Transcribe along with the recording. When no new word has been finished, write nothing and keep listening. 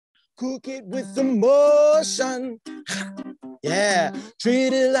cook it with emotion. Yeah,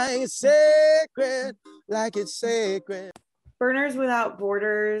 treat it like it's sacred, like it's sacred. Burners Without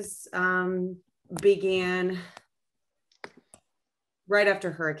Borders began right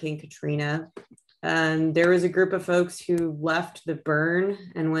after Hurricane Katrina. There was a group of folks who left the burn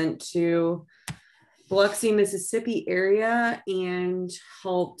and went to Biloxi, Mississippi area and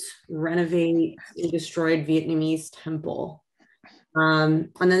helped renovate a destroyed Vietnamese temple. And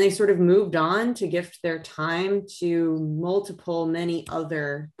then they sort of moved on to gift their time to many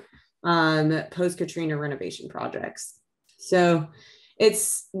other post-Katrina renovation projects. So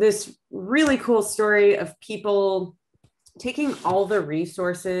it's this really cool story of people taking all the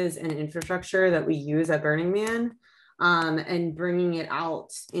resources and infrastructure that we use at Burning Man and bringing it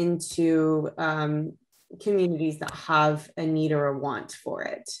out into communities that have a need or a want for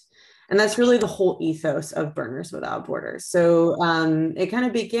it. And that's really the whole ethos of Burners Without Borders. So it kind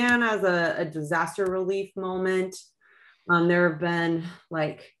of began as a disaster relief moment. There have been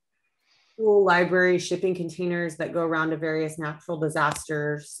like school library shipping containers that go around to various natural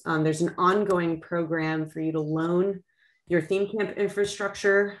disasters. There's an ongoing program for you to loan your theme camp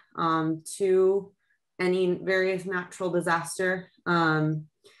infrastructure to any various natural disaster.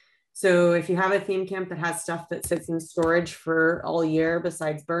 So if you have a theme camp that has stuff that sits in storage for all year,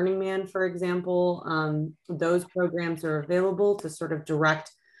 besides Burning Man, for example, those programs are available to sort of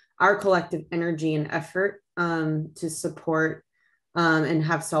direct our collective energy and effort to support and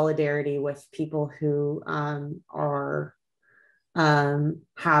have solidarity with people who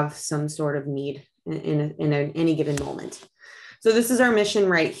have some sort of need in any given moment. So this is our mission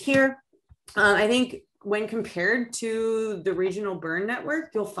right here. I think when compared to the regional burn network,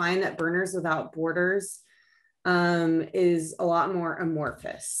 you'll find that Burners Without Borders is a lot more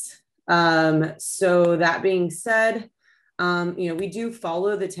amorphous. So that being said, we do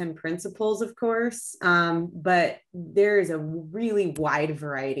follow the 10 principles, of course, but there is a really wide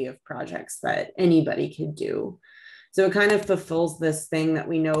variety of projects that anybody can do. So it kind of fulfills this thing that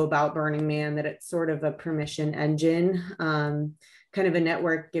we know about Burning Man, that it's sort of a permission engine, kind of a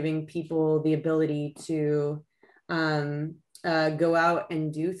network giving people the ability to go out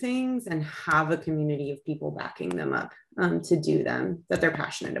and do things and have a community of people backing them up to do them that they're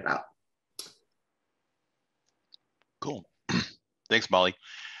passionate about. Cool. Thanks, Molly.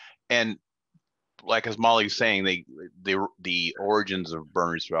 And like as Molly's saying, the origins of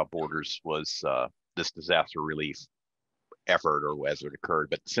Burners Without Borders was this disaster relief effort, or as it occurred.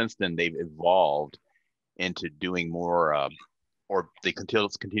 But since then, they've evolved into doing more, or they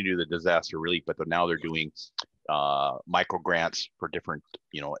continue the disaster relief, but now they're doing micro grants for different,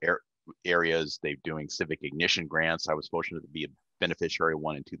 areas. They're doing civic ignition grants. I was fortunate to be a beneficiary of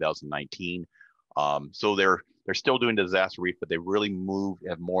one in 2019. So they're still doing disaster relief, but they really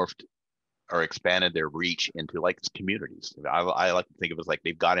have morphed or expanded their reach into like communities. I like to think of it as like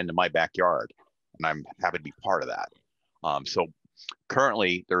they've got into my backyard, and I'm happy to be part of that. So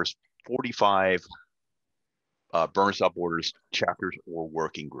currently there's 45 Burners Without Borders chapters or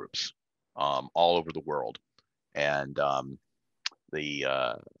working groups all over the world, and if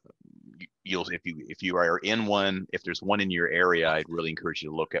you are in one, if there's one in your area, I'd really encourage you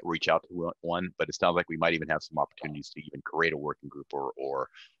to reach out to one. But it sounds like we might even have some opportunities to even create a working group or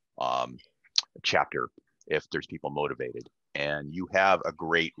a chapter if there's people motivated. And you have a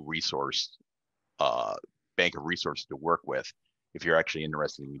great resource bank of resources to work with if you're actually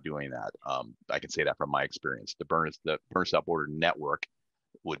interested in doing that. I can say that from my experience. The Burners Without Borders network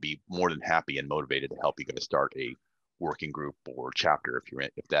would be more than happy and motivated to help you get to start a working group or chapter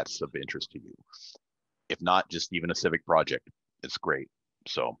if that's of interest to you. If not, just even a civic project, it's great.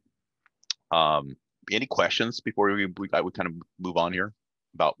 So any questions before we kind of move on here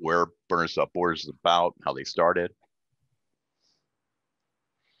about where Burners Without Borders is about, how they started?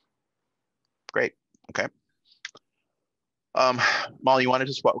 Great. Okay. Molly, you want to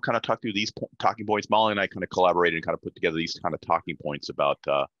just kind of talk through these talking points? Molly and I kind of collaborated and kind of put together these kind of talking points about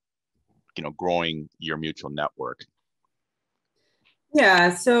growing your mutual network.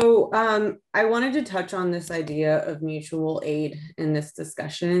 Yeah, so I wanted to touch on this idea of mutual aid in this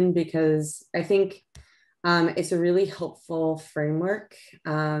discussion because I think it's a really helpful framework.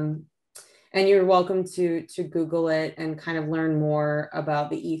 And you're welcome to Google it and kind of learn more about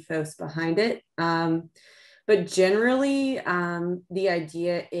the ethos behind it. But generally, the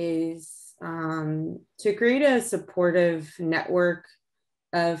idea is to create a supportive network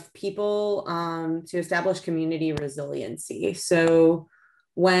of people to establish community resiliency. So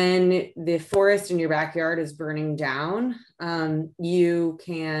when the forest in your backyard is burning down, you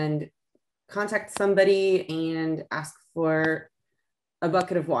can contact somebody and ask for a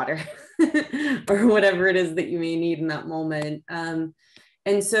bucket of water or whatever it is that you may need in that moment.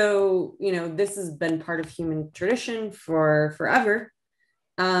 And so, you know, this has been part of human tradition for forever.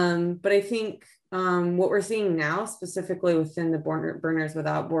 But I think what we're seeing now, specifically within the Burners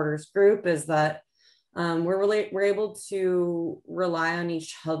Without Borders group, is that we're able to rely on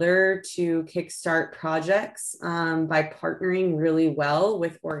each other to kickstart projects by partnering really well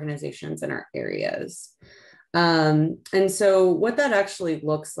with organizations in our areas. And so what that actually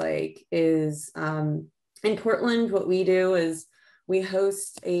looks like is in Portland, what we do is we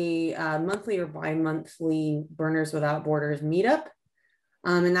host a monthly or bi-monthly Burners Without Borders meetup.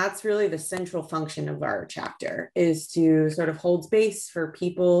 And that's really the central function of our chapter, is to sort of hold space for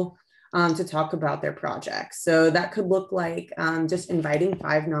people to talk about their projects. So that could look like just inviting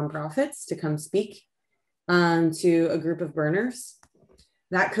 5 nonprofits to come speak to a group of burners.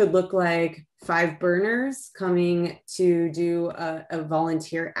 That could look like 5 burners coming to do a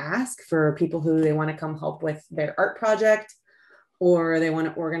volunteer ask for people who they want to come help with their art project, or they want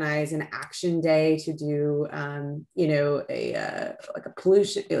to organize an action day to do, you know, like a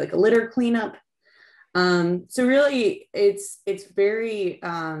pollution, like a litter cleanup. So really, it's very,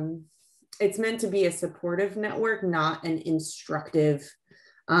 it's meant to be a supportive network, not an instructive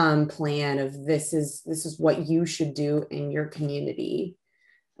plan of this is what you should do in your community.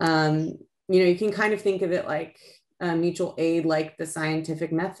 You know, you can kind of think of it like mutual aid, like the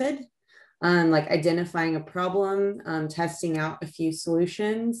scientific method, like identifying a problem, testing out a few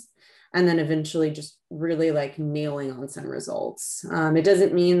solutions, and then eventually just really like nailing on some results. It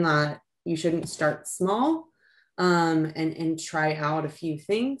doesn't mean that you shouldn't start small and try out a few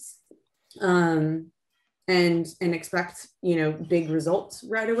things and expect, you know, big results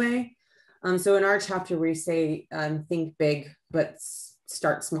right away. So in our chapter, we say think big, but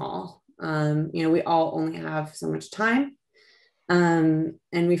start small. You know, we all only have so much time. And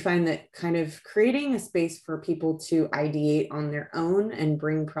we find that kind of creating a space for people to ideate on their own and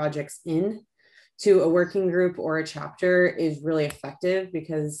bring projects in to a working group or a chapter is really effective,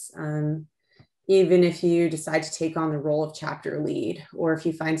 because even if you decide to take on the role of chapter lead, or if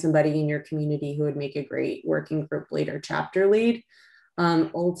you find somebody in your community who would make a great working group lead or chapter lead,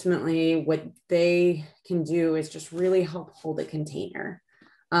 ultimately what they can do is just really help hold a container.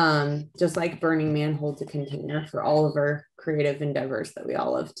 Just like Burning Man holds a container for all of our creative endeavors that we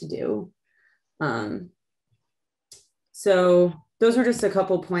all love to do. So those were just a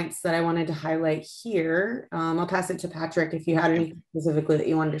couple points that I wanted to highlight here. I'll pass it to Patrick if you had anything specifically that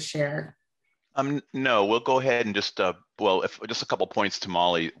you wanted to share. No, we'll go ahead and just well, if just a couple points to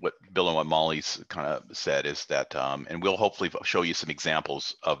Molly, what Bill and what Molly's kind of said is that, and we'll hopefully show you some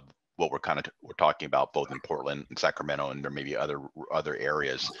examples of what we're talking about both in Portland and Sacramento, and there may be other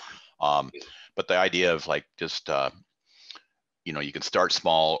areas. But the idea of like just you know, you can start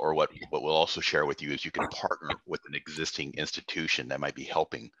small, or what we'll also share with you is you can partner with an existing institution that might be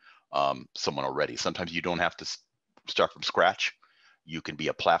helping someone already. Sometimes you don't have to start from scratch. You can be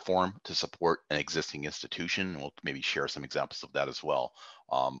a platform to support an existing institution. We'll maybe share some examples of that as well,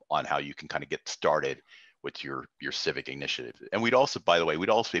 on how you can kind of get started with your civic initiative. And we'd also, by the way,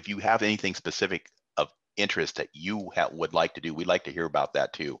 if you have anything specific of interest that you would like to do, we'd like to hear about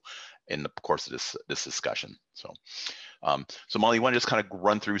that too in the course of this discussion. So, so Molly, you want to just kind of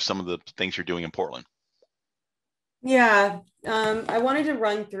run through some of the things you're doing in Portland? Yeah, I wanted to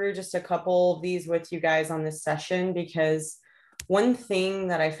run through just a couple of these with you guys on this session, because one thing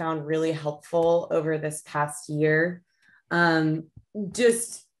that I found really helpful over this past year,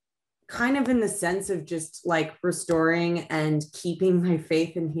 just kind of in the sense of just like restoring and keeping my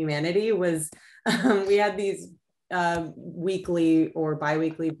faith in humanity, was we had these weekly or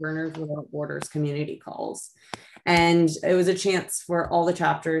bi-weekly Burners Without Borders community calls. And it was a chance for all the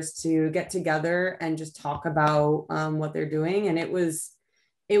chapters to get together and just talk about what they're doing. And it was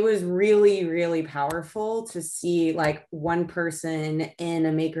really, really powerful to see like one person in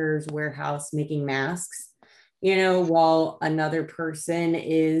a maker's warehouse making masks, you know, while another person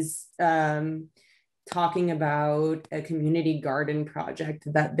is talking about a community garden project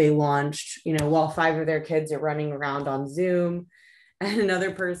that they launched, you know, while 5 of their kids are running around on Zoom. And another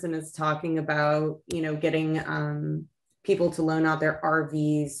person is talking about, you know, getting people to loan out their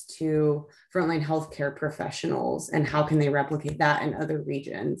RVs to frontline healthcare professionals, and how can they replicate that in other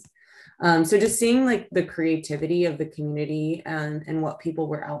regions. So just seeing like the creativity of the community and what people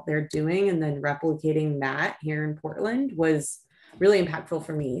were out there doing, and then replicating that here in Portland was really impactful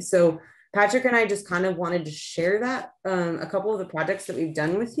for me. So Patrick and I just kind of wanted to share that, a couple of the projects that we've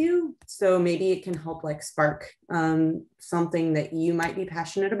done with you. So maybe it can help like spark something that you might be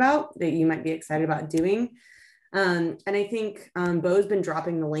passionate about, that you might be excited about doing. And I think Bo's been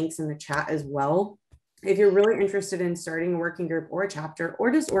dropping the links in the chat as well. If you're really interested in starting a working group or a chapter,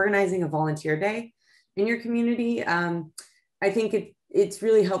 or just organizing a volunteer day in your community, I think it's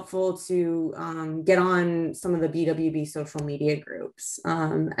really helpful to get on some of the BWB social media groups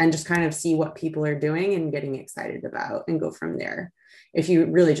and just kind of see what people are doing and getting excited about, and go from there if you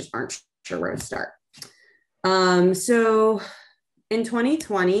really just aren't sure where to start. So in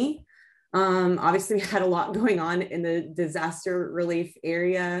 2020, obviously we had a lot going on in the disaster relief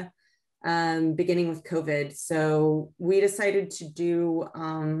area, beginning with COVID. So we decided to do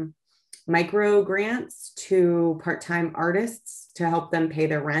micro grants to part-time artists to help them pay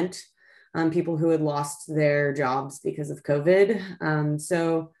their rent, people who had lost their jobs because of COVID.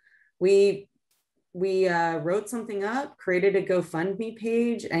 So we wrote something up, created a GoFundMe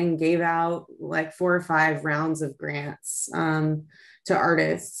page, and gave out like 4 or 5 rounds of grants to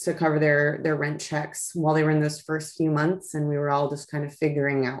artists to cover their rent checks while they were in those first few months. And we were all just kind of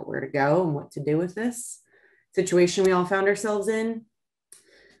figuring out where to go and what to do with this situation we all found ourselves in.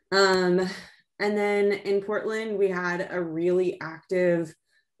 And then in Portland, we had a really active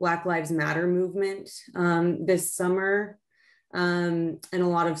Black Lives Matter movement this summer, and a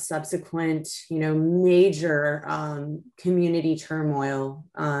lot of subsequent, major community turmoil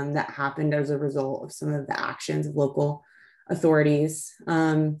that happened as a result of some of the actions of local authorities.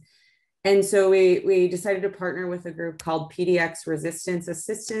 And so we decided to partner with a group called PDX Resistance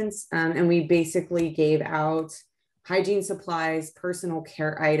Assistance, and we basically gave out hygiene supplies, personal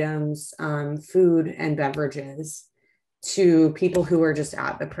care items, food and beverages to people who were just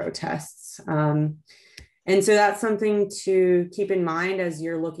at the protests. And so that's something to keep in mind as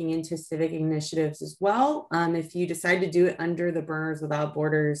you're looking into civic initiatives as well. If you decide to do it under the Burners Without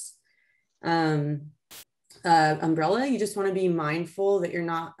Borders umbrella, you just want to be mindful that you're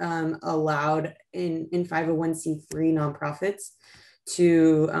not allowed in 501c3 nonprofits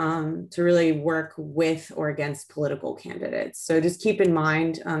to really work with or against political candidates. So just keep in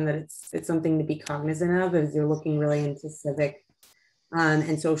mind that it's something to be cognizant of as you're looking really into civic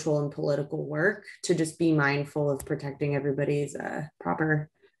and social and political work, to just be mindful of protecting everybody's proper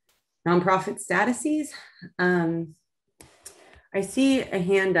nonprofit statuses. I see a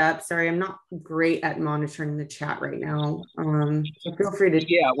hand up. Sorry, I'm not great at monitoring the chat right now. So feel free to.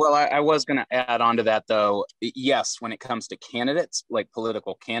 Yeah, well, I was going to add on to that, though. Yes, when it comes to candidates, like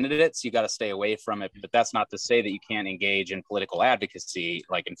political candidates, you got to stay away from it. But that's not to say that you can't engage in political advocacy.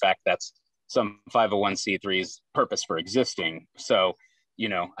 Like, in fact, that's some 501c3's purpose for existing. So,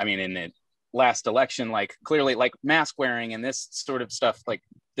 I mean, in the last election, like clearly, like mask wearing and this sort of stuff, like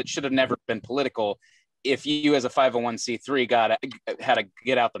that should have never been political. If you as a 501c3 had a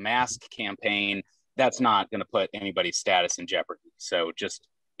get out the mask campaign, that's not going to put anybody's status in jeopardy. So just,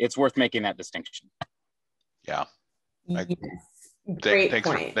 it's worth making that distinction. Yeah. Yes. Great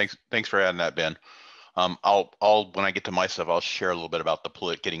point. Thanks for adding that, Ben. I'll when I get to my stuff, I'll share a little bit about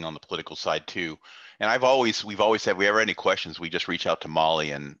getting on the political side too. And we've always said, if we have any questions, we just reach out to Molly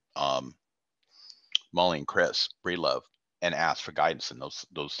and Chris Breedlove and ask for guidance in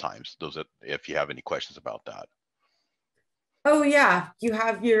those times. If you have any questions about that. Oh yeah, you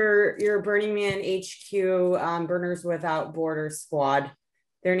have your Burning Man HQ Burners Without Borders squad.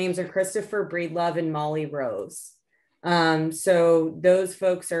 Their names are Christopher Breedlove and Molly Rose. So those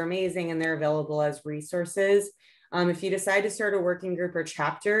folks are amazing, and they're available as resources. If you decide to start a working group or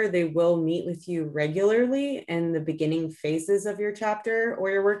chapter, they will meet with you regularly in the beginning phases of your chapter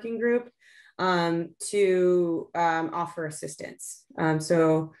or your working group to offer assistance.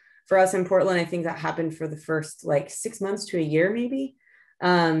 So for us in Portland, I think that happened for the first like 6 months to a year, maybe.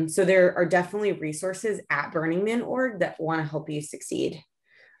 So there are definitely resources at Burning Man org that want to help you succeed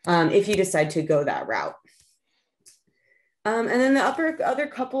if you decide to go that route. And then the other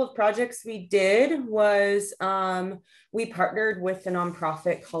couple of projects we did was we partnered with a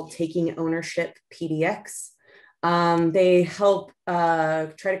nonprofit called Taking Ownership PDX. They help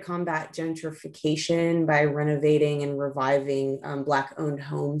try to combat gentrification by renovating and reviving Black-owned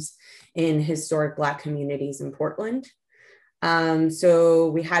homes in historic Black communities in Portland. So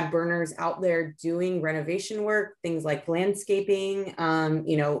we had burners out there doing renovation work, things like landscaping,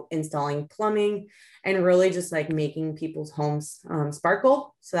 installing plumbing, and really just like making people's homes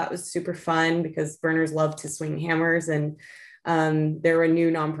sparkle. So that was super fun because burners love to swing hammers, and they're a new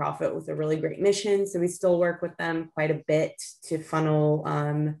nonprofit with a really great mission. So we still work with them quite a bit to funnel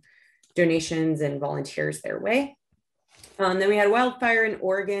donations and volunteers their way. Then we had wildfire in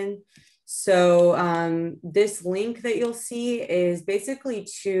Oregon. So this link that you'll see is basically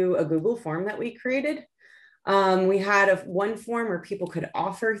to a Google form that we created. We had one form where people could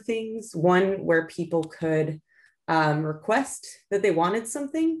offer things, one where people could request that they wanted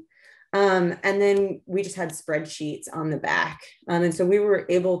something. And then we just had spreadsheets on the back. And so we were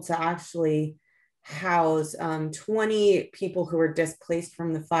able to actually house 20 people who were displaced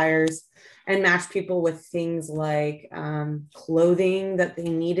from the fires and match people with things like clothing that they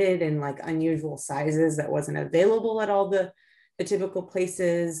needed in like unusual sizes that wasn't available at all the typical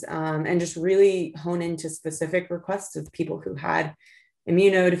places, and just really hone into specific requests of people who had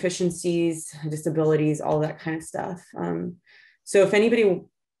immunodeficiencies, disabilities, all that kind of stuff. So if anybody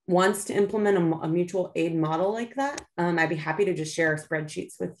wants to implement a mutual aid model like that, I'd be happy to just share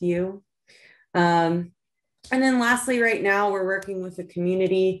spreadsheets with you. And then lastly, right now we're working with a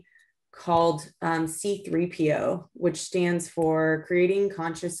community called C3PO, which stands for Creating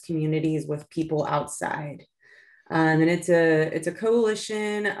Conscious Communities with People Outside. And it's a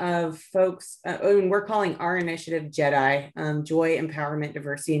coalition of folks, and we're calling our initiative JEDI, Joy, Empowerment,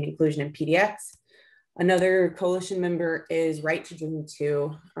 Diversity, and Inclusion in PDX. Another coalition member is Right to Dream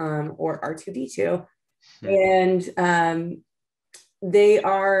 2, or R2D2. And they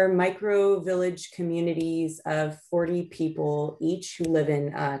are micro village communities of 40 people each who live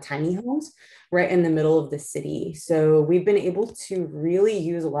in tiny homes right in the middle of the city. So we've been able to really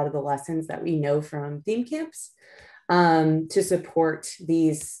use a lot of the lessons that we know from theme camps to support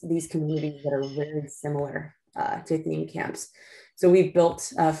these communities that are very similar to theme camps. So we've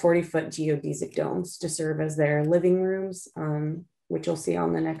built 40-foot geodesic domes to serve as their living rooms, which you'll see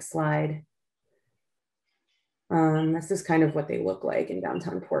on the next slide. This is kind of what they look like in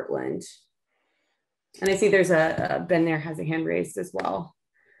downtown Portland. And I see there's Ben there has a hand raised as well.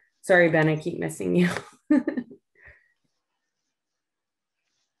 Sorry, Ben, I keep missing you.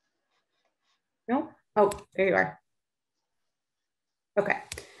 No? Oh, there you are. Okay.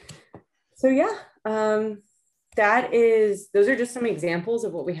 So yeah, those are just some examples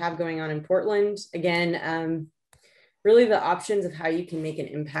of what we have going on in Portland. Again, really the options of how you can make an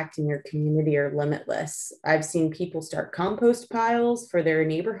impact in your community are limitless. I've seen people start compost piles for their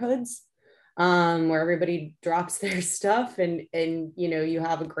neighborhoods, where everybody drops their stuff and you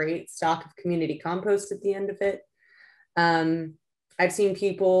have a great stock of community compost at the end of it. I've seen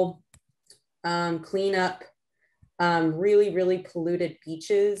people clean up really, really polluted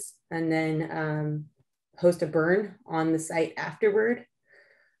beaches and then host a burn on the site afterward.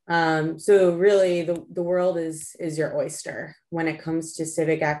 So really the world is your oyster when it comes to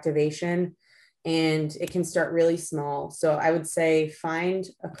civic activation, and it can start really small. So I would say find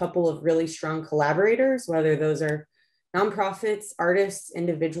a couple of really strong collaborators, whether those are nonprofits, artists,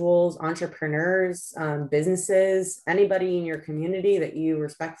 individuals, entrepreneurs, businesses, anybody in your community that you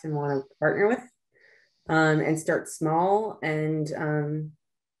respect and want to partner with, and start small, and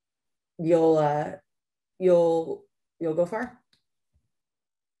you'll go far.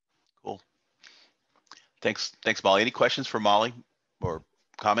 Cool. Thanks, Molly. Any questions for Molly or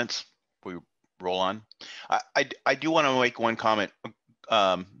comments before we roll on? I do want to make one comment.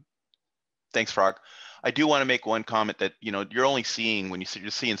 Thanks, Frog. I do want to make one comment that you're only seeing when you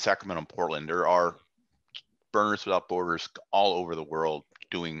see in Sacramento and Portland. There are Burners Without Borders all over the world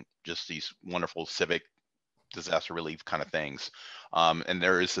doing just these wonderful civic disaster relief kind of things. And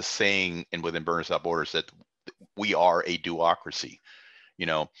there is a saying within Burners Without Borders that we are a do-ocracy.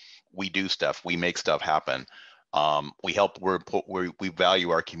 We do stuff, we make stuff happen. We help, we value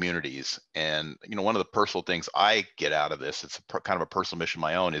our communities. And, one of the personal things I get out of this, it's kind of a personal mission of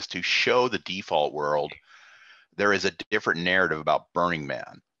my own, is to show the default world there is a different narrative about Burning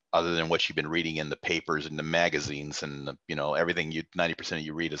Man, other than what you've been reading in the papers and the magazines and everything 90% of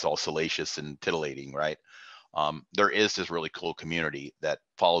you read is all salacious and titillating, right? There is this really cool community that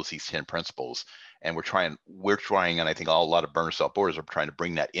follows these 10 principles, and we're trying, and I think a lot of Burners Without Borders are trying to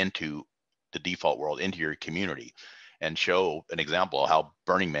bring that into the default world, into your community, and show an example of how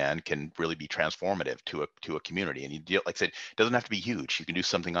Burning Man can really be transformative to a community. And like I said, it doesn't have to be huge. You can do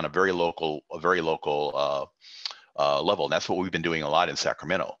something on a very local level, and that's what we've been doing a lot in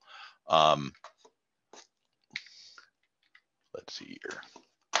Sacramento. Let's see here.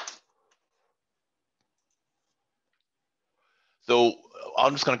 So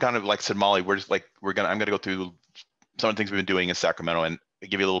I'm just going to kind of, like I said, Molly, I'm going to go through some of the things we've been doing in Sacramento and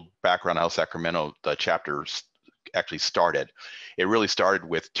give you a little background on how Sacramento, the chapters actually started. It really started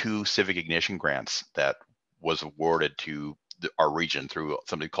with 2 civic ignition grants that was awarded to our region through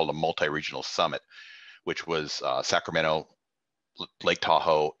something called a multi-regional summit, which was Sacramento, Lake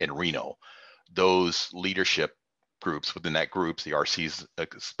Tahoe, and Reno. Those leadership groups within that groups, the RCs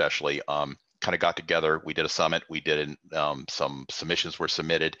especially, kind of got together. We did a summit. We did some submissions were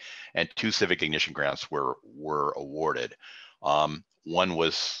submitted, and 2 civic ignition grants were awarded. One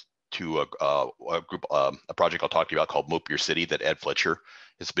was to a group, a project I'll talk to you about called Mope Your City that Ed Fletcher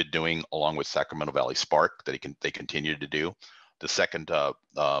has been doing along with Sacramento Valley Spark that they continue to do. The second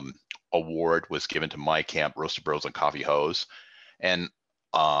award was given to My Camp Roasted Bros and Coffee Hose, and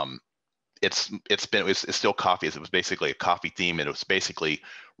it's still coffee. It was basically a coffee theme, and it was basically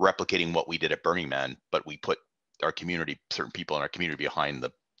replicating what we did at Burning Man, but we put our community, certain people in our community behind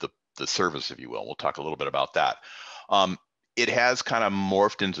the service, if you will. We'll talk a little bit about that. It has kind of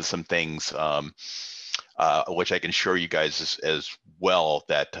morphed into some things, which I can show you guys as well,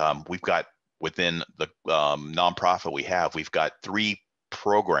 that we've got within the nonprofit we've got 3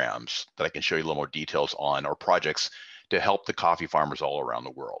 programs that I can show you a little more details on, or projects to help the coffee farmers all around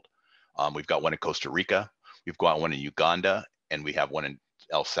the world. We've got one in Costa Rica, we've got one in Uganda, and we have one in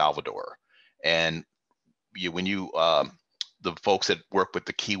El Salvador. And the folks that work with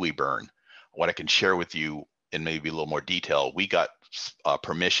the kiwi burn, what I can share with you in maybe a little more detail, we got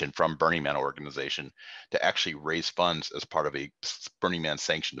permission from Burning Man organization to actually raise funds as part of a Burning Man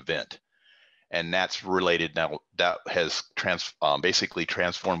sanctioned event. And that's related now, that has basically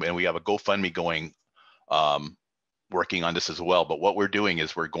transformed, and we have a GoFundMe going, working on this as well. But what we're doing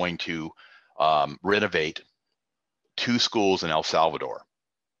is we're going to renovate 2 schools in El Salvador.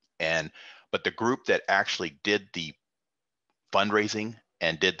 But the group that actually did the fundraising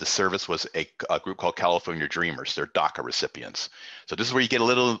and did the service was a group called California Dreamers. They're DACA recipients. So this is where you get a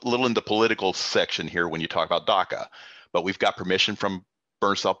little in the political section here when you talk about DACA. But we've got permission from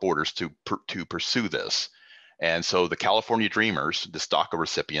Burn Stop Borders to pursue this. And so the California Dreamers, this DACA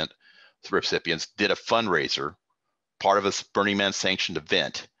recipients, did a fundraiser, part of a Burning Man sanctioned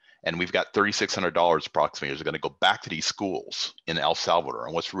event. And we've got $3,600 approximately is going to go back to these schools in El Salvador.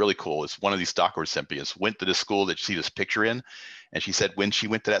 And what's really cool is one of these DACA recipients went to this school that you see this picture in. And she said when she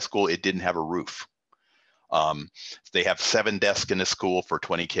went to that school, it didn't have a roof. They have 7 desks in this school for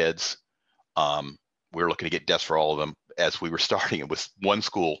 20 kids. We were looking to get desks for all of them. As we were starting, it was 1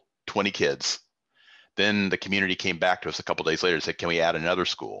 school, 20 kids. Then the community came back to us a couple of days later and said, can we add another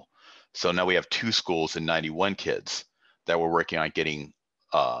school? So now we have 2 schools and 91 kids that we're working on getting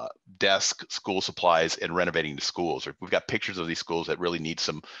desk, school supplies, and renovating the schools. We've got pictures of these schools that really need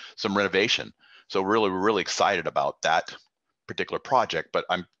some renovation. So we're really excited about that particular project. But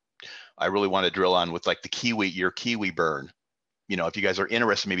I really want to drill on with like your kiwi burn. You know, if you guys are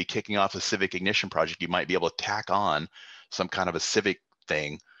interested, maybe kicking off a civic ignition project, you might be able to tack on some kind of a civic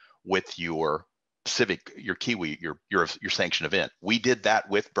thing with your kiwi, your sanctioned event. We did that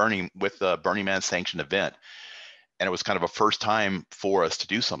with Burning Man sanctioned event. And it was kind of a first time for us to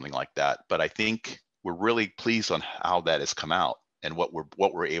do something like that. But I think we're really pleased on how that has come out and what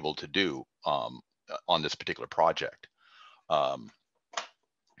we're able to do on this particular project. We're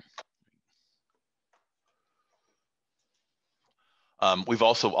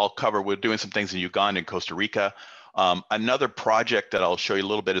doing some things in Uganda and Costa Rica. Another project that I'll show you a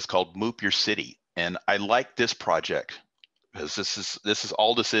little bit is called Moop Your City. And I like this project because this is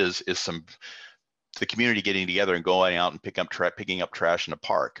the community getting together and going out and picking up trash in a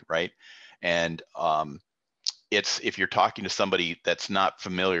park, right? And if you're talking to somebody that's not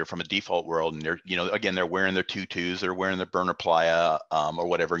familiar from a default world, and they're wearing their tutus, they're wearing their burner playa or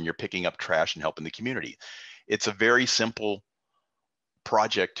whatever, and you're picking up trash and helping the community. It's a very simple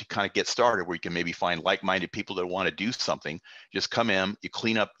project to kind of get started, where you can maybe find like-minded people that want to do something. Just come in, you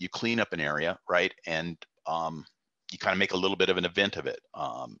clean up an area, right? And you kind of make a little bit of an event of it.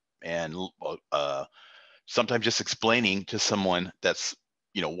 And sometimes just explaining to someone that's,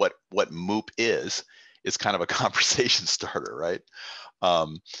 what MOOP is kind of a conversation starter, right?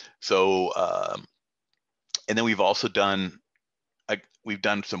 And then we've also done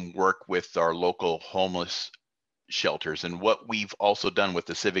some work with our local homeless shelters. And what we've also done with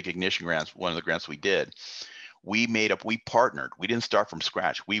the Civic Ignition grants, one of the grants we did, we partnered. We didn't start from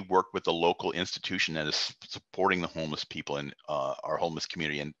scratch. We worked with a local institution that is supporting the homeless people in our homeless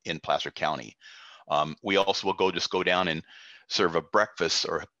community in Placer County. We also will go down and serve a breakfast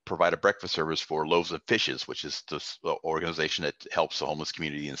or provide a breakfast service for Loaves of Fishes, which is the organization that helps the homeless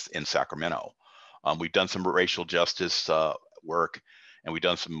community in Sacramento. We've done some racial justice work, and we've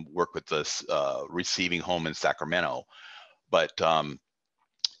done some work with this receiving home in Sacramento. But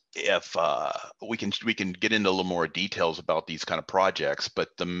if we can get into a little more details about these kind of projects, but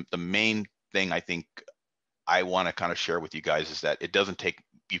the main thing I think I want to kind of share with you guys is that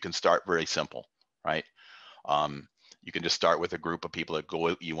you can start very simple, right? You can just start with a group of people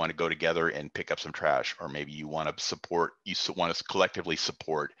that you want to go together and pick up some trash, or maybe you want to collectively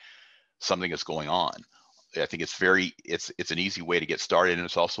support something that's going on. I think it's an easy way to get started, and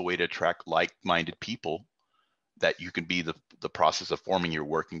it's also a way to attract like-minded people that you can be the process of forming your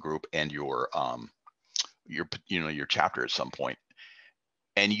working group and your chapter at some point.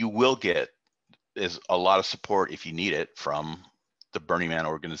 And you will get a lot of support if you need it from the Burning Man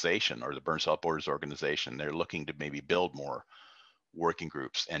organization or the Burn South Borders organization. They're looking to maybe build more working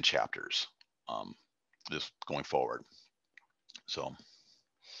groups and chapters just going forward. So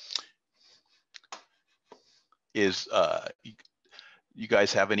you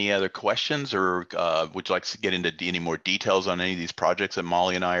guys have any other questions, or would you like to get into any more details on any of these projects that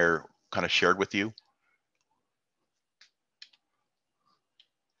Molly and I are kind of shared with you?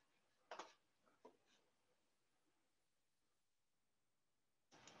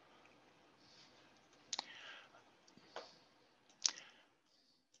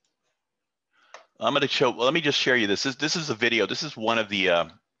 I'm going to show, well, let me just share you this. This is a video. This is one of the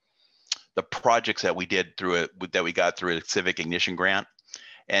projects that we did through it, that we got through a Civic Ignition grant.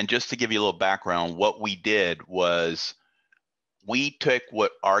 And just to give you a little background, what we did was we took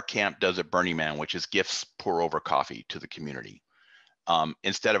what our camp does at Burning Man, which is gifts pour over coffee to the community.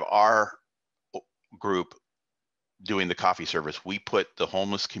 Instead of our group doing the coffee service, we put the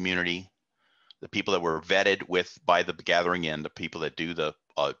homeless community, the people that were vetted by the Gathering Inn, the people that do the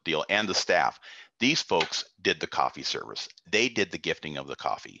deal, and the staff. These folks did the coffee service. They did the gifting of the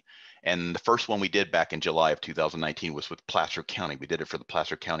coffee. And the first one we did back in July of 2019 was with Placer County. We did it for the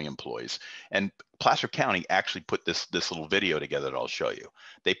Placer County employees. And Placer County actually put this little video together that I'll show you.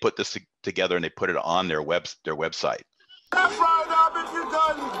 They put this together and they put it on their website. That's right up if you're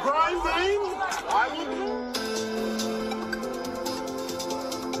done grinding.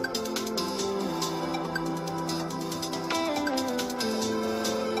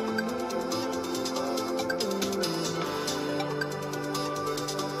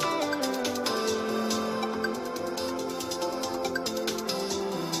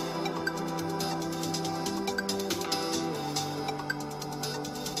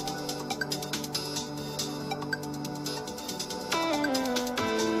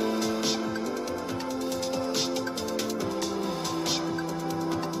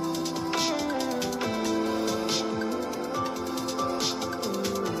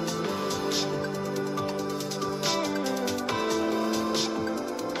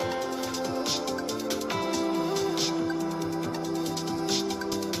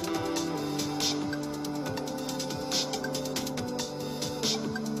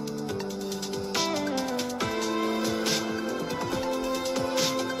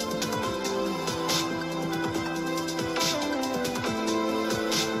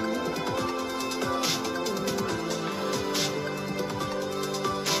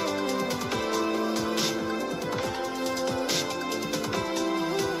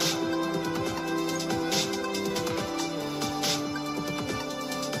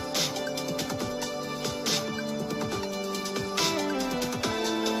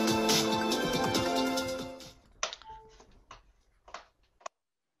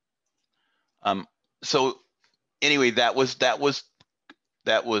 So anyway, that was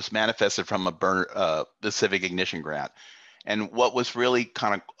manifested from the Civic Ignition grant. And what was really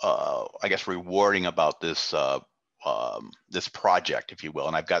kind of, I guess, rewarding about this this project, if you will,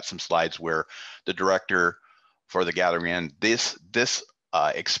 and I've got some slides where the director for the Gathering Inn, this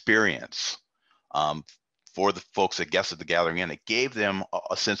experience for the folks that guested the Gathering Inn, it gave them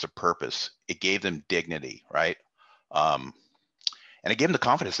a sense of purpose. It gave them dignity, right? And it gave them the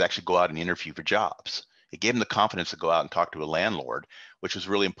confidence to actually go out and interview for jobs. It gave them the confidence to go out and talk to a landlord, which was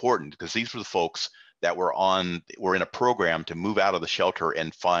really important because these were the folks that were in a program to move out of the shelter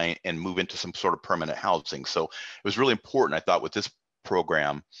and move into some sort of permanent housing. So it was really important, I thought, with this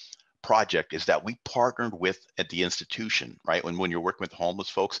project is that we partnered with at the institution, right? When you're working with homeless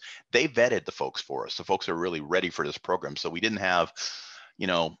folks, they vetted the folks for us. The folks are really ready for this program. So we didn't have,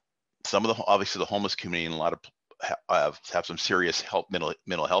 some of obviously the homeless community and a lot of have some serious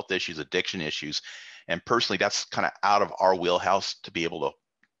mental health issues, addiction issues. And personally, that's kind of out of our wheelhouse to be able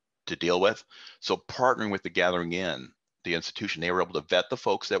to deal with. So partnering with the Gathering Inn, the institution, they were able to vet the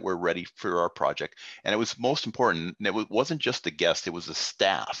folks that were ready for our project. And it was most important, and it wasn't just the guests, it was the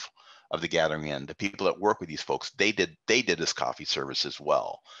staff of the Gathering Inn, the people that work with these folks. They did this coffee service as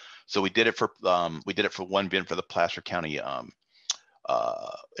well. So we did it for one event for the Placer County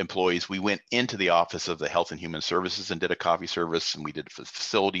employees. We went into the office of the Health and Human Services and did a coffee service, and we did it for the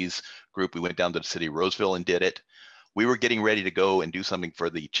facilities group. We went down to the city of Roseville and did it. We were getting ready to go and do something for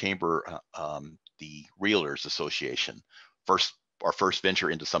the chamber, the Realtors Association. Our first venture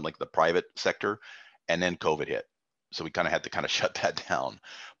into something like the private sector, and then COVID hit. So we kind of had to shut that down.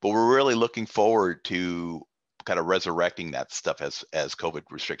 But we're really looking forward to kind of resurrecting that stuff as COVID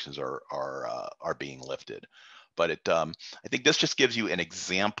restrictions are being lifted. But I think this just gives you an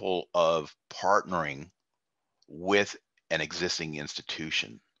example of partnering with an existing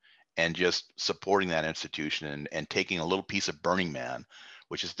institution and just supporting that institution and taking a little piece of Burning Man,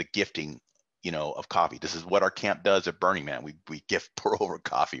 which is the gifting, of coffee. This is what our camp does at Burning Man. We gift pour over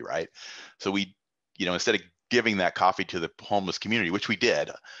coffee, right? So we, instead of giving that coffee to the homeless community, which we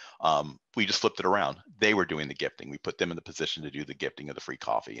did, we just flipped it around. They were doing the gifting. We put them in the position to do the gifting of the free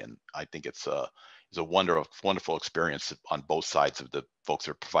coffee. And I think it's a wonderful experience on both sides of the folks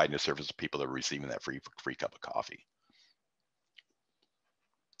that are providing the service to people that are receiving that free cup of coffee.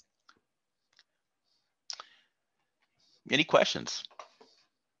 Any questions,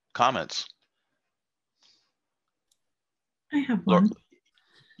 comments? I have one.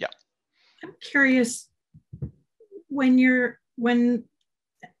 Yeah. I'm curious, when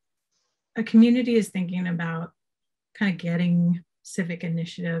a community is thinking about kind of getting civic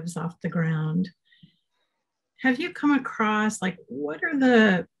initiatives off the ground, have you come across, like, what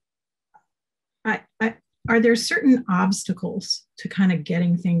are are there certain obstacles to kind of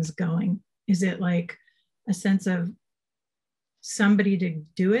getting things going? Is it like a sense of somebody to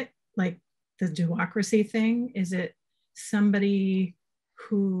do it, like the democracy thing? Is it somebody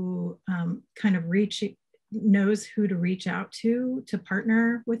who kind of knows who to reach out to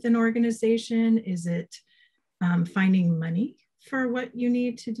partner with an organization? Is it finding money for what you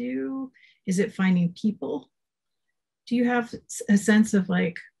need to do? Is it finding people? Do you have a sense of,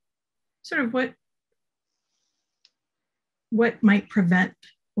 like, sort of what might prevent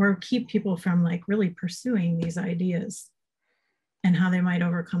or keep people from, like, really pursuing these ideas and how they might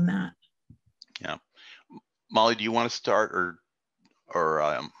overcome that? Yeah. Molly, do you want to start, or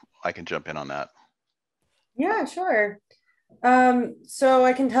I can jump in on that? Yeah, sure. So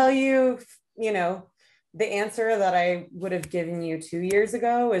I can tell you, the answer that I would have given you 2 years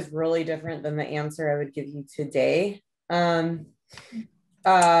ago is really different than the answer I would give you today. Our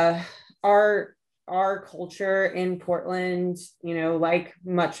culture in Portland, like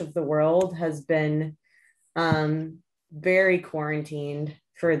much of the world, has been very quarantined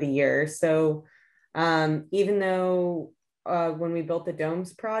for the year. So even though when we built the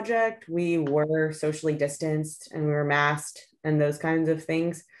Domes project, we were socially distanced and we were masked and those kinds of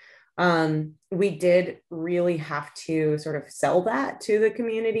things, we did really have to sort of sell that to the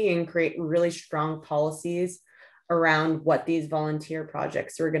community and create really strong policies around what these volunteer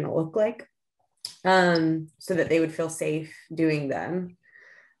projects were going to look like, so that they would feel safe doing them.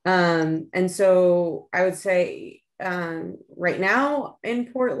 And so I would say right now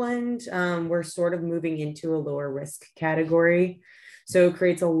in Portland, we're sort of moving into a lower risk category. So it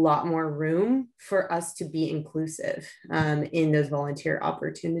creates a lot more room for us to be inclusive in those volunteer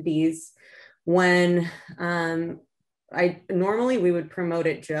opportunities. When normally we would promote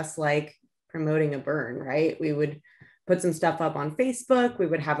it just like promoting a burn, right? We would put some stuff up on Facebook. We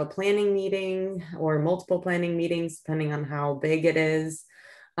would have a planning meeting or multiple planning meetings, depending on how big it is.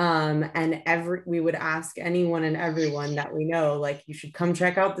 And we would ask anyone and everyone that we know, like, you should come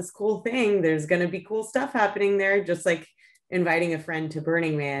check out this cool thing. There's going to be cool stuff happening there, just like inviting a friend to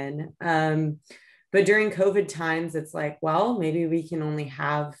Burning Man. But during COVID times, it's like, well, maybe we can only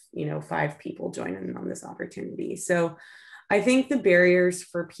have, 5 people join in on this opportunity. So I think the barriers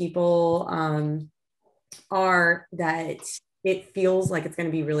for people are that it feels like it's going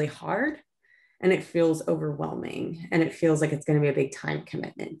to be really hard, and it feels overwhelming, and it feels like it's going to be a big time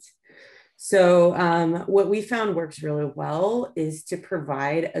commitment. So what we found works really well is to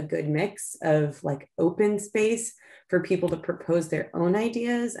provide a good mix of, like, open space for people to propose their own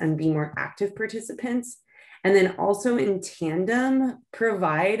ideas and be more active participants. And then also in tandem,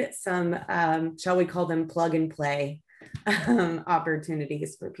 provide some, shall we call them plug and play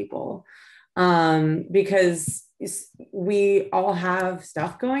opportunities for people. Because we all have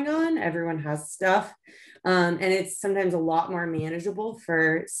stuff going on. Everyone has stuff. And it's sometimes a lot more manageable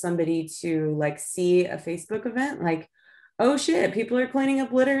for somebody to, like, see a Facebook event, like, oh shit, people are cleaning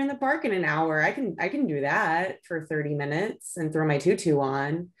up litter in the park in an hour. I can do that for 30 minutes and throw my tutu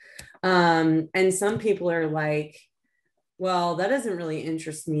on. And some people are like, well, that doesn't really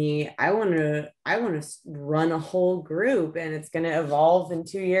interest me. I want to run a whole group, and it's going to evolve in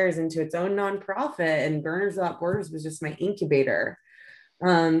 2 years into its own nonprofit, and Burners Without Borders was just my incubator.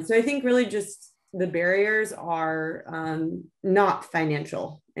 So I think really just the barriers are not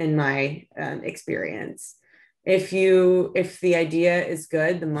financial in my experience. If the idea is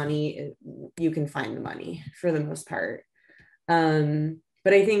good, the money, you can find the money for the most part.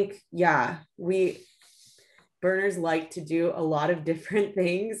 But I think, yeah, Burners like to do a lot of different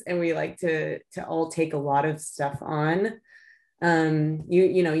things, and we like to all take a lot of stuff on.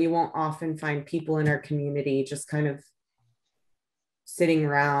 You won't often find people in our community just kind of sitting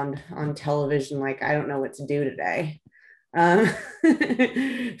around on television like, I don't know what to do today. So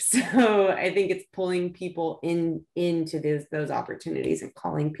I think it's pulling people into those opportunities and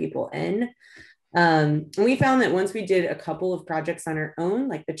calling people in. And we found that once we did a couple of projects on our own,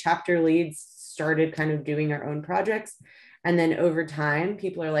 like the chapter leads started kind of doing our own projects. And then over time,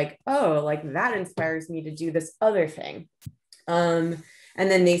 people are like, oh, like that inspires me to do this other thing. And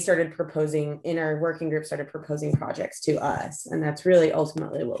then they started proposing in our working group, started proposing projects to us. And that's really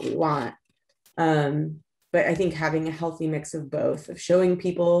ultimately what we want. But I think having a healthy mix of both, of showing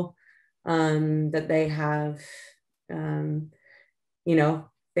people that they have,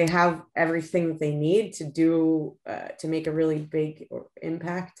 they have everything that they need to do, to make a really big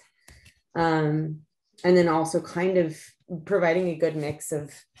impact. And then also kind of providing a good mix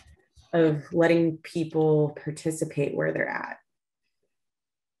of letting people participate where they're at.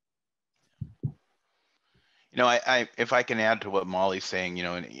 I if I can add to what Molly's saying,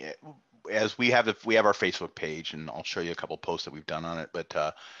 and as we have our Facebook page, and I'll show you a couple posts that we've done on it,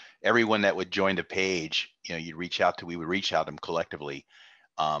 but everyone that would join the page, we would reach out to them collectively,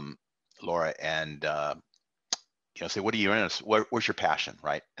 Laura, and say, what are you in? Where's your passion,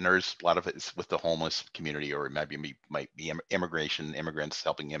 right? And there's a lot of it's with the homeless community, or it might be immigrants,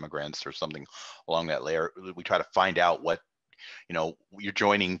 helping immigrants, or something along that layer. We try to find out what, you're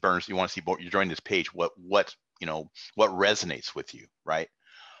joining Burns. You want to see, you're joining this page. What resonates with you, right?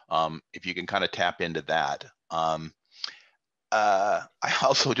 If you can kind of tap into that. I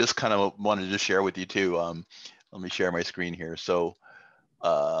also just kind of wanted to share with you too. Let me share my screen here. So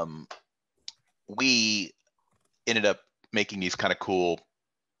we ended up making these kind of cool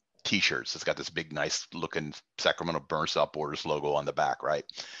t-shirts. It's got this big, nice looking Sacramento Burns Without Borders logo on the back, right?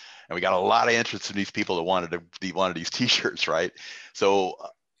 And we got a lot of interest in these people that wanted these t-shirts, right? So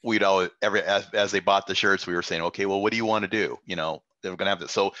we'd always, as they bought the shirts, we were saying, okay, well, what do you want to do? They're going to have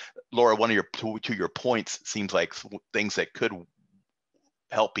this. So Laura, to your points, seems like things that could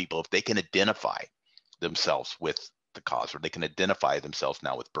help people if they can identify themselves with the cause, or they can identify themselves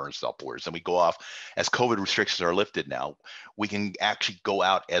now with Burns Without Borders. And we go off, as COVID restrictions are lifted now, we can actually go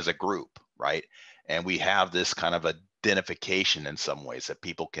out as a group, right? And we have this kind of identification in some ways that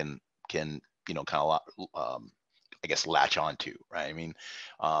people can kind of I guess latch onto, right? I mean,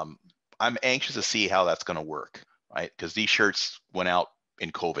 I'm anxious to see how that's going to work, right? Because these shirts went out in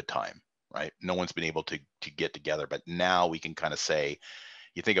COVID time, right? No one's been able to get together, but now we can kind of say,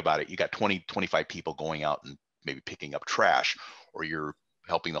 you think about it, you got 20, 25 people going out and maybe picking up trash, or you're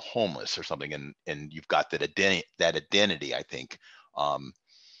helping the homeless or something, and you've got that identity. I think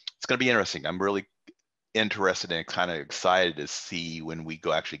it's going to be interesting. I'm really interested and kind of excited to see when we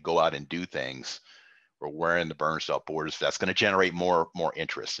actually go out and do things. We're wearing the Burns Without Borders. That's going to generate more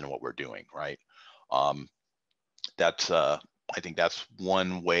interest in what we're doing, right? I think that's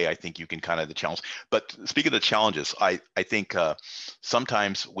one way I think you can kind of the challenge. But speaking of the challenges, I think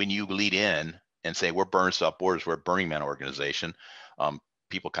sometimes when you lead in and say, we're Burns Without Borders, we're a Burning Man organization,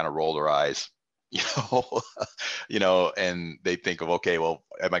 people kind of roll their eyes, and they think of, okay, well,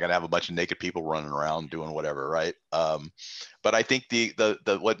 am I going to have a bunch of naked people running around doing whatever, right? But I think the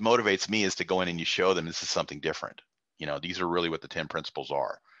what motivates me is to go in and you show them this is something different. These are really what the 10 principles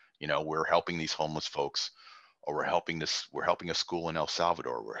are. We're helping these homeless folks, or we're helping a school in El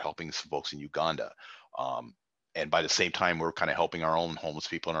Salvador, we're helping some folks in Uganda, and by the same time, we're kind of helping our own homeless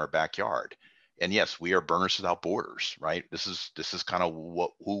people in our backyard. And yes, we are Burners Without Borders, right? This is kind of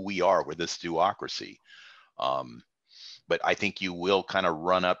who we are with this duocracy. But I think you will kind of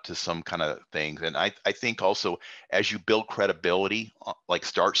run up to some kind of things. And I think also, as you build credibility, like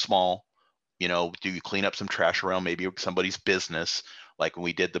start small, do you clean up some trash around maybe somebody's business? Like when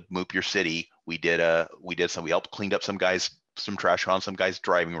we did the Moop Your City, we helped clean up some trash on some guy's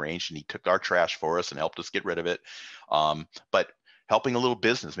driving range, and he took our trash for us and helped us get rid of it. But helping a little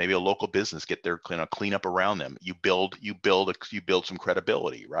business, maybe a local business, get their clean up around them. You build some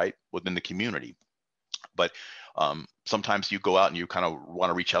credibility, right, within the community. But sometimes you go out and you kind of want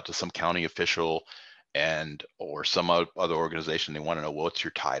to reach out to some county official or some other organization. They want to know, well, what's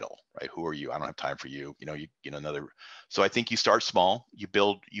your title, right? Who are you? I don't have time for you. Another. So I think you start small. You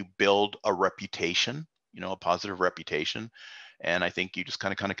build a reputation, a positive reputation, and I think you just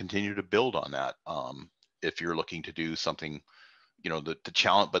kind of continue to build on that. If you're looking to do something, the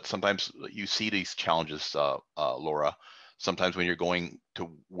challenge, but sometimes you see these challenges, Laura, sometimes when you're going to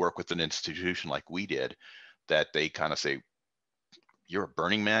work with an institution like we did, that they kind of say, you're a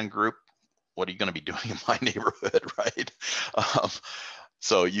Burning Man group, what are you going to be doing in my neighborhood, right?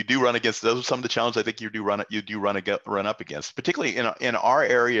 So you do run against those. Are some of the challenges I think you do run up against, particularly in our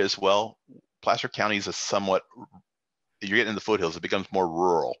area as well. Placer County is a somewhat, you're getting in the foothills. It becomes more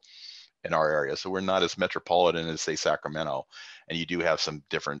rural in our area, so we're not as metropolitan as say Sacramento, and you do have some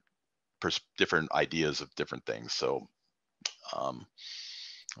different ideas of different things. So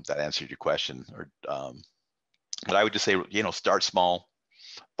if that answered your question, or but I would just say, start small,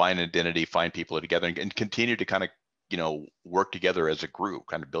 find an identity, find people together, and continue to kind of work together as a group,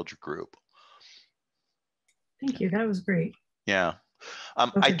 kind of build your group. Thank you. That was great. Yeah.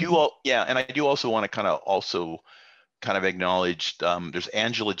 Okay. I do also want to kind of acknowledge there's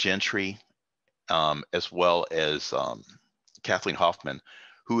Angela Gentry, as well as Kathleen Hoffman,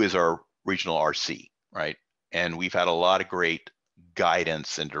 who is our regional RC, right? And we've had a lot of great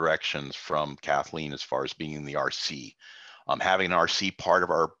guidance and directions from Kathleen as far as being in the RC. Having an RC part of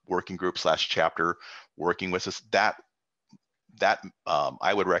our working group / chapter working with us, that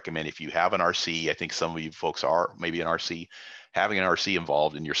I would recommend. If you have an RC, I think some of you folks are maybe an RC, having an RC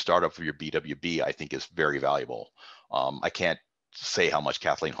involved in your startup of your BWB, I think is very valuable. I can't say how much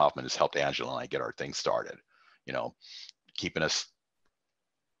Kathleen Hoffman has helped Angela and I get our thing started, keeping us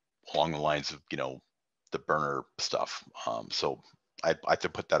along the lines of, the burner stuff. So I have to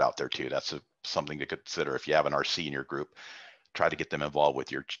put that out there too. That's something to consider. If you have an RC in your group, try to get them involved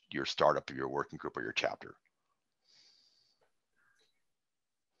with your startup or your working group or your chapter.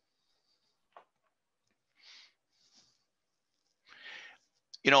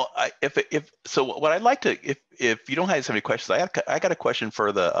 So what I'd like to, if you don't have any questions, I got a question for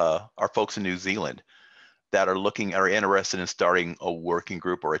our folks in New Zealand that are interested in starting a working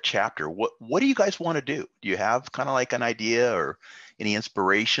group or a chapter. What do you guys want to do? Do you have kind of like an idea or any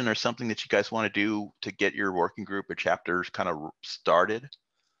inspiration or something that you guys want to do to get your working group or chapters kind of started?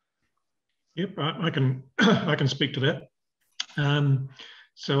 Yep, I can I can speak to that.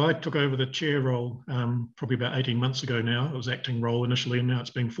 So I took over the chair role probably about 18 months ago now. It was acting role initially, and now it's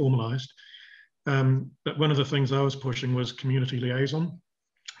being formalised. But one of the things I was pushing was community liaison,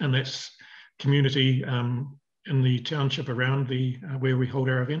 and that's community in the township around where we hold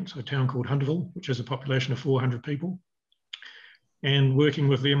our events, a town called Hunterville, which has a population of 400 people, and working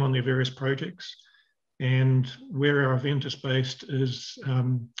with them on their various projects. And where our event is based is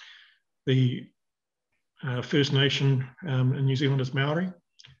the First Nation in New Zealand is Maori.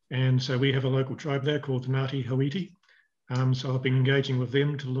 And so we have a local tribe there called the Ngāti Hauiti. So I've been engaging with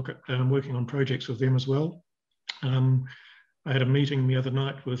them to look at working on projects with them as well. I had a meeting the other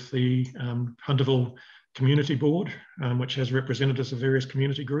night with the Hunterville Community Board, which has representatives of various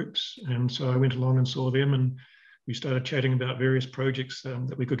community groups. And so I went along and saw them, and we started chatting about various projects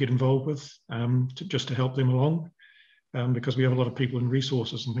that we could get involved with just to help them along, because we have a lot of people and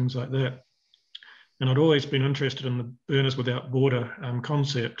resources and things like that. And I'd always been interested in the Burners Without Border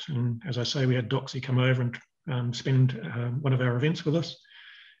concept. And as I say, we had Doxy come over and spend one of our events with us.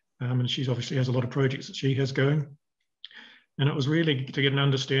 And she obviously has a lot of projects that she has going. And it was really to get an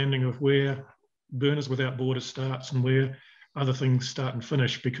understanding of where Burners Without Borders starts and where other things start and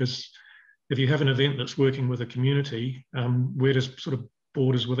finish. Because if you have an event that's working with a community, where does sort of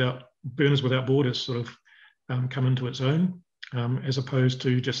Burners Without Borders sort of come into its own? As opposed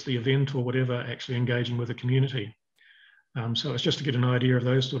to just the event or whatever actually engaging with the community. So it's just to get an idea of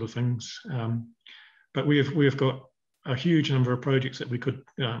those sort of things. But we've got a huge number of projects that we could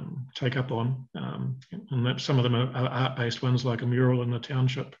take up on. And that some of them are art-based ones, like a mural in the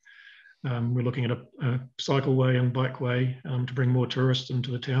township. We're looking at a cycleway and bikeway to bring more tourists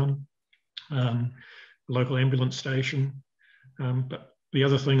into the town. Local ambulance station. But the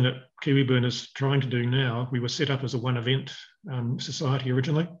other thing that Kiwiburn is trying to do now, we were set up as a one event society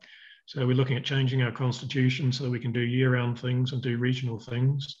originally. So we're looking at changing our constitution so we can do year-round things and do regional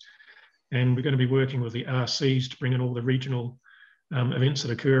things. And we're going to be working with the RCs to bring in all the regional events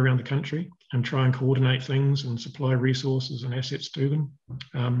that occur around the country and try and coordinate things and supply resources and assets to them.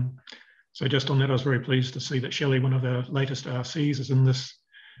 So just on that, I was very pleased to see that Shelley, one of our latest RCs, is in this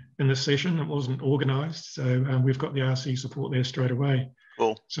session. It wasn't organised, so we've got the RC support there straight away.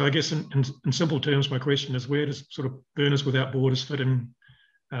 Cool. So I guess in simple terms, my question is, where does sort of Burners Without Borders fit in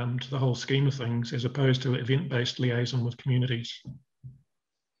to the whole scheme of things, as opposed to event-based liaison with communities?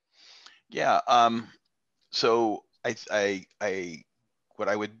 Yeah. So what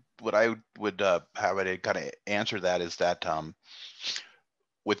I would have it kind of answer that is that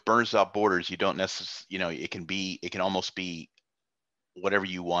with Burners Without Borders, you don't necessarily, it can almost be whatever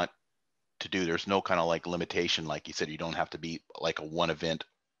you want to do. There's no kind of like limitation. Like you said, you don't have to be like a one event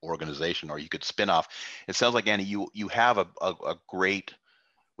organization, or you could spin off. It sounds like, Annie, you have a great,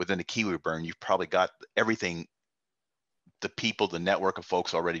 within the Kiwiburn, you've probably got everything the people, the network of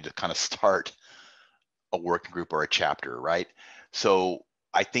folks already to kind of start a working group or a chapter, right? So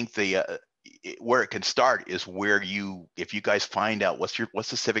I think where it can start is where if you guys find out what's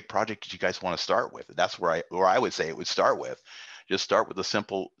the civic project that you guys want to start with. That's where I would say it would start with. Just start with a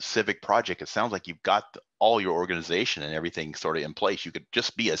simple civic project. It sounds like you've got all your organization and everything sort of in place. You could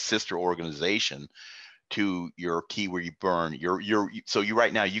just be a sister organization to your key where you burn. So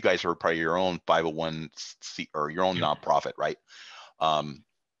right now you guys are probably your own 501 or your own nonprofit, right?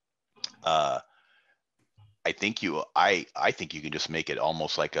 I think you can just make it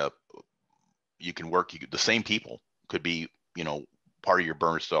almost like the same people could be, part of your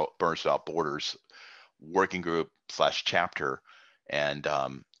Burners Without Borders working group / chapter. And,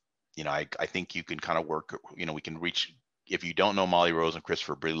 I think you can kind of work, we can reach, if you don't know Molly Rose and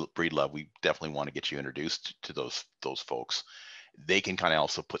Christopher Breedlove, we definitely want to get you introduced to those folks. They can kind of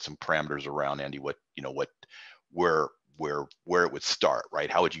also put some parameters around, Andy, where it would start,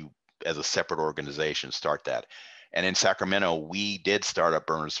 right? How would you, as a separate organization, start that? And in Sacramento, we did start up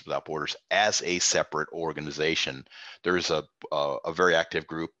Burners Without Borders as a separate organization. There's a very active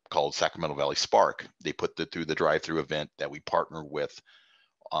group called Sacramento Valley Spark. They put through the drive-through event that we partnered with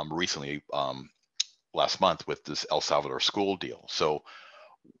recently, last month, with this El Salvador school deal. So,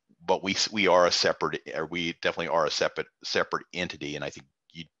 but we are a separate, or we definitely are a separate entity, and I think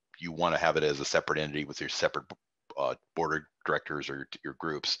you want to have it as a separate entity with your separate board of directors or your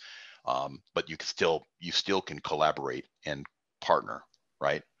groups. But you still can collaborate and partner,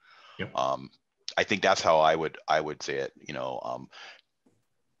 right? Yep. I think that's how I would say it.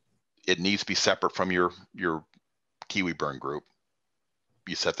 It needs to be separate from your Kiwi Burn group.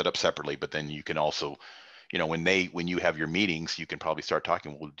 You set that up separately, but then you can also, when you have your meetings, you can probably start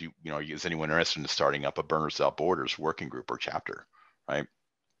talking. Well, is anyone interested in starting up a Burners Without Borders working group or chapter, right?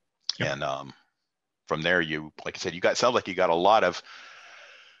 Yep. And from there, like I said, sounds like you got a lot of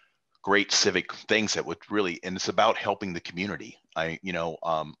great civic things that would really, and it's about helping the community. A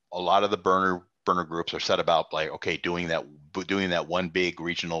lot of the burner groups are set about like, okay, doing that one big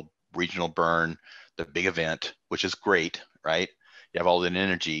regional burn, the big event, which is great, right? You have all that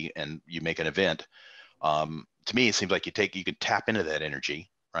energy and you make an event. To me, it seems like you can tap into that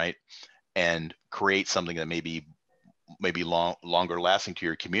energy, right? And create something that maybe longer lasting to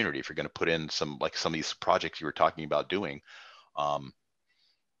your community. If you're going to put in some of these projects you were talking about doing,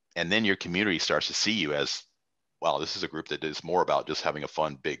 and then your community starts to see you as, wow, this is a group that is more about just having a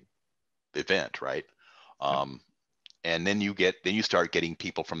fun, big event, right? And then you start getting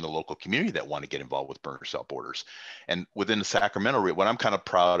people from the local community that want to get involved with Burners Without Borders. And within the Sacramento, what I'm kind of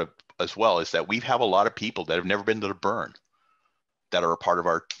proud of as well is that we have a lot of people that have never been to the burn that are a part of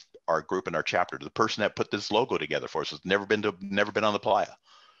our group and our chapter. The person that put this logo together for us has never been on the playa,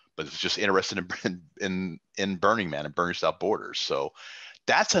 but is just interested in Burning Man and Burners Without Borders. So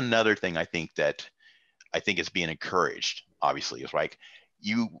that's another thing I think is being encouraged, obviously, is like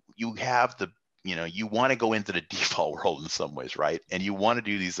you have you want to go into the default world in some ways, right? And you want to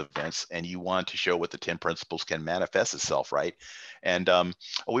do these events and you want to show what the 10 principles can manifest itself, right? And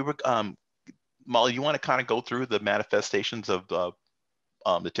Molly, you want to kind of go through the manifestations of the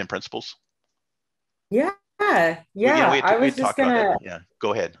 10 principles? Yeah. I was just gonna, yeah,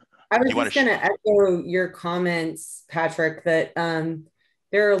 go ahead. I was just going to echo your comments, Patrick, that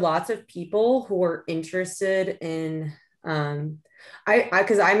there are lots of people who are interested in,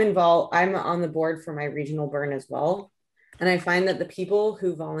 because I'm on the board for my regional burn as well. And I find that the people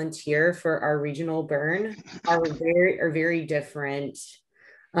who volunteer for our regional burn are very different.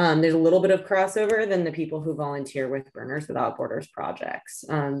 There's a little bit of crossover than the people who volunteer with Burners Without Borders projects,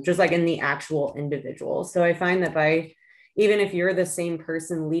 just like in the actual individuals. So I find that even if you're the same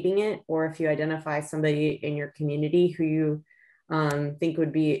person leading it, or if you identify somebody in your community who you think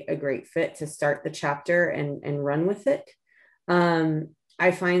would be a great fit to start the chapter and run with it,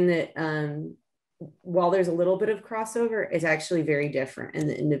 I find that while there's a little bit of crossover, it's actually very different in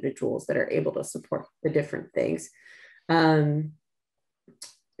the individuals that are able to support the different things. And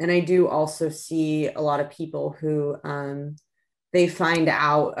I do also see a lot of people who they find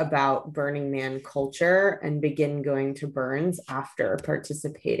out about Burning Man culture and begin going to burns after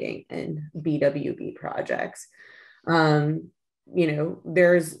participating in BWB projects.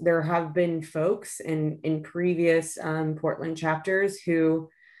 There have been folks in previous Portland chapters who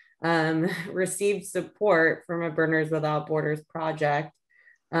received support from a Burners Without Borders project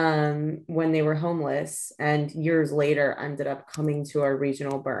when they were homeless, and years later ended up coming to our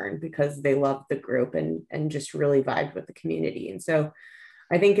regional burn because they loved the group and just really vibed with the community. And so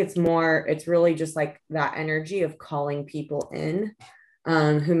I think it's really just like that energy of calling people in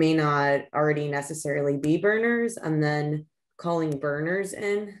who may not already necessarily be burners, and then calling burners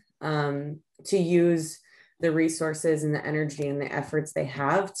in to use the resources and the energy and the efforts they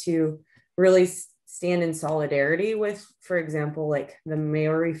have to really stand in solidarity with, for example, like the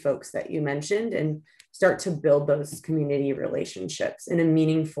Maori folks that you mentioned, and start to build those community relationships in a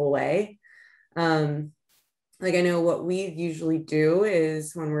meaningful way. Like I know what we usually do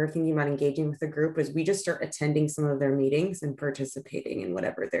is when we're thinking about engaging with a group is we just start attending some of their meetings and participating in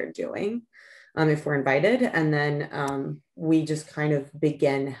whatever they're doing, if we're invited. And then we just kind of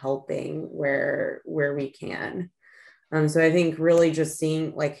begin helping where we can. So I think really just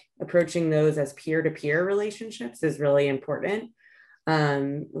seeing, like, approaching those as peer-to-peer relationships is really important,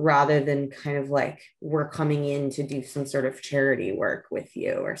 rather than kind of like we're coming in to do some sort of charity work with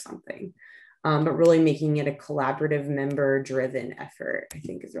you or something. But really making it a collaborative, member-driven effort, I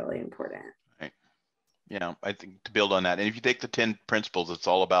think, is really important. Right. Yeah, I think to build on that, and if you take the 10 principles, it's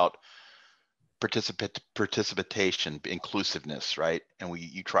all about participation, inclusiveness, right? And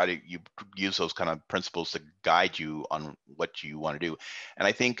you use those kind of principles to guide you on what you want to do. And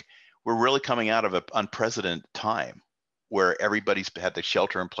I think we're really coming out of an unprecedented time where everybody's had the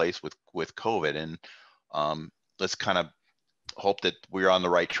shelter in place with COVID, and let's kind of hope that we're on the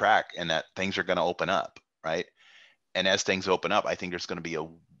right track and that things are going to open up, right? And as things open up, I think there's going to be a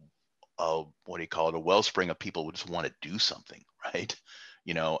what do you call it, a wellspring of people who just want to do something, right?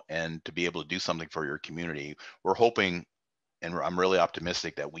 You know, and to be able to do something for your community. We're hoping, and I'm really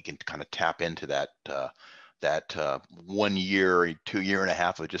optimistic that we can kind of tap into that 1 year, 2 year and a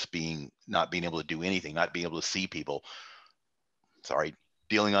half of just not being able to do anything, not being able to see people. Sorry,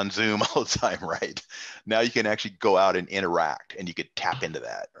 dealing on Zoom all the time, right? Now you can actually go out and interact, and you could tap into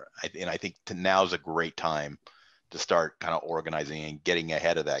that. And I think now is a great time to start kind of organizing and getting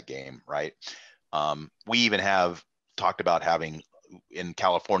ahead of that game, right? We even have talked about having, in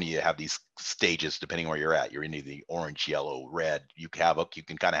California, you have these stages depending where you're at. You're in the orange, yellow, red. You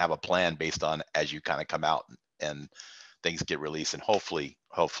can kind of have a plan based on as you kind of come out and things get released. And hopefully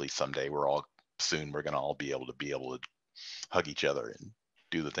someday we're going to all be able to hug each other and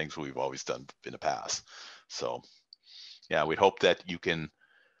do the things we've always done in the past. So yeah, we'd hope that you can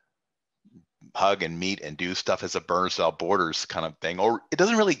hug and meet and do stuff as a Burners Without Borders kind of thing. Or it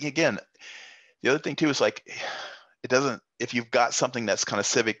doesn't really, again, the other thing too is like, it doesn't, if you've got something that's kind of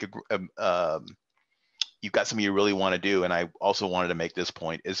civic, you've got something you really want to do. And I also wanted to make this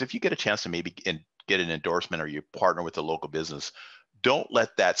point is if you get a chance to maybe get an endorsement or you partner with a local business, don't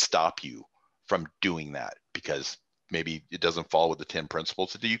let that stop you from doing that because maybe it doesn't fall with the 10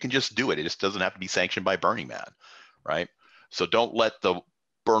 principles. You can just do it. It just doesn't have to be sanctioned by Burning Man, right? So don't let the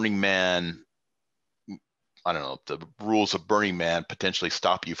Burning Man, I don't know, the rules of Burning Man potentially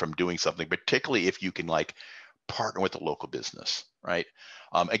stop you from doing something, particularly if you can like partner with a local business, right?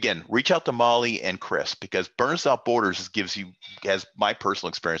 Again, reach out to Molly and Chris because Burners Without Borders gives you, as my personal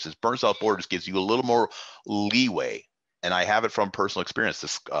experiences, Burners Without Borders gives you a little more leeway. And I have it from personal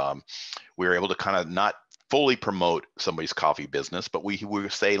experience. We were able to kind of not fully promote somebody's coffee business, but we were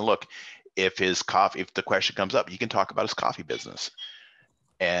saying, look, if the question comes up, you can talk about his coffee business.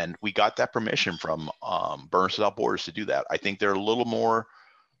 And we got that permission from Burners Without Borders to do that. I think they're a little more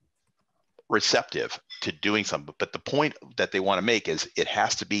receptive to doing something, but the point that they want to make is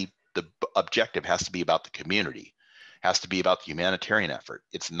the objective has to be about the community, has to be about the humanitarian effort.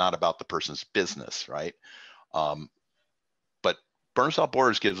 It's not about the person's business, right? But Burners Without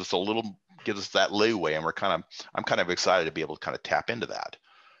Borders gives us that leeway, and I'm kind of excited to be able to kind of tap into that.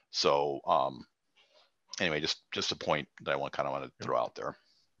 So anyway, just a point that I want to throw out there.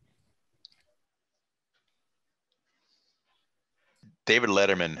 David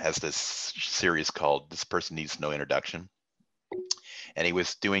Letterman has this series called This Person Needs No Introduction. And he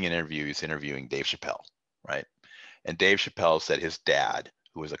was doing an interview, he's interviewing Dave Chappelle, right? And Dave Chappelle said his dad,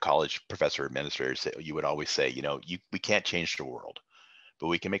 who was a college professor administrator, said, you would always say, we can't change the world, but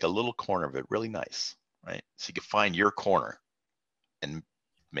we can make a little corner of it really nice, right? So you can find your corner and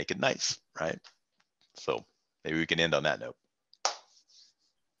make it nice, right? So maybe we can end on that note.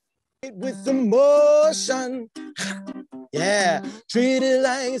 With emotion, yeah, treat it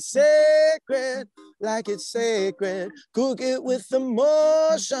like it's sacred, cook it with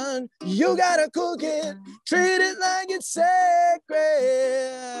emotion, you gotta cook it, treat it like it's sacred,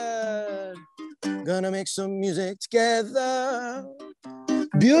 gonna make some music together,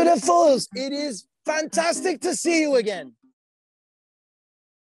 beautifuls, it is fantastic to see you again.